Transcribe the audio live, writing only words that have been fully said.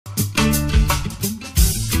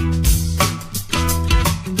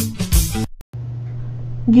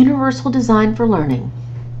Universal design for learning.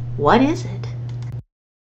 What is it?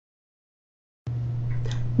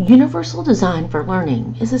 Universal design for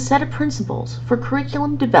learning is a set of principles for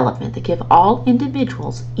curriculum development that give all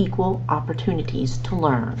individuals equal opportunities to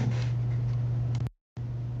learn.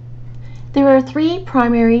 There are three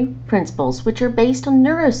primary principles which are based on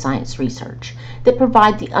neuroscience research that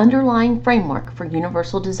provide the underlying framework for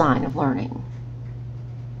universal design of learning.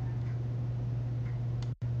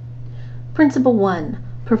 Principle 1.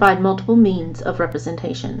 Provide multiple means of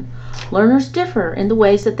representation. Learners differ in the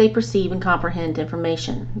ways that they perceive and comprehend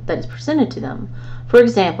information that is presented to them. For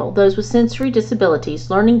example, those with sensory disabilities,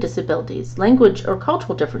 learning disabilities, language or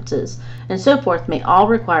cultural differences, and so forth may all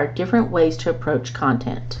require different ways to approach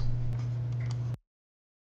content.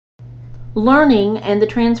 Learning and the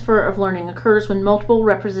transfer of learning occurs when multiple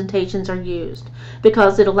representations are used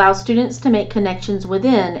because it allows students to make connections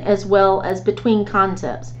within as well as between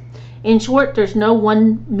concepts. In short, there's no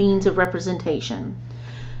one means of representation.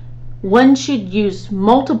 One should use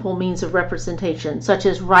multiple means of representation, such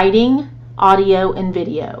as writing, audio, and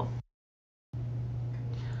video.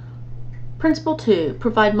 Principle 2.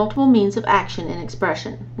 Provide multiple means of action and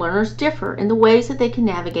expression. Learners differ in the ways that they can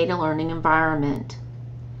navigate a learning environment.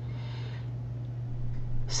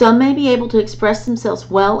 Some may be able to express themselves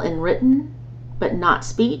well in written, but not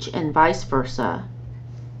speech, and vice versa.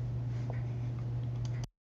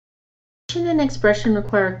 Action and expression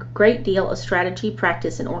require a great deal of strategy,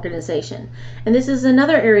 practice, and organization, and this is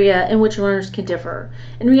another area in which learners can differ.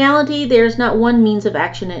 In reality, there is not one means of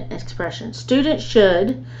action and expression. Students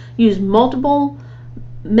should use multiple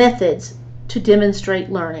methods to demonstrate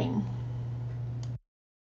learning.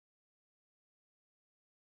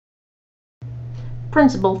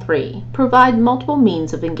 Principle 3. Provide multiple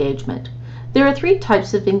means of engagement. There are three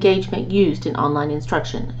types of engagement used in online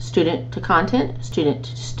instruction: student to content, student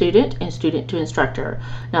to student, and student to instructor.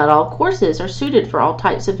 Not all courses are suited for all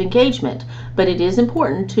types of engagement, but it is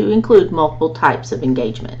important to include multiple types of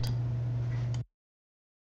engagement.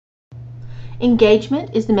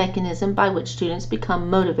 Engagement is the mechanism by which students become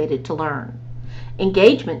motivated to learn.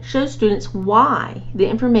 Engagement shows students why the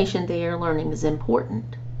information they are learning is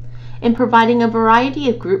important. In providing a variety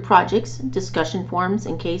of group projects, discussion forums,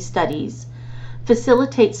 and case studies,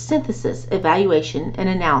 facilitates synthesis, evaluation, and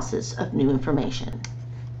analysis of new information.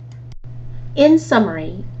 In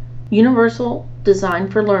summary, Universal Design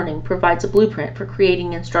for Learning provides a blueprint for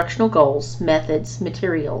creating instructional goals, methods,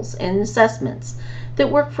 materials, and assessments that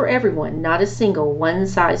work for everyone, not a single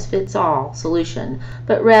one-size-fits-all solution,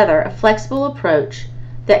 but rather a flexible approach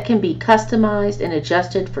that can be customized and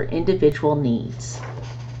adjusted for individual needs.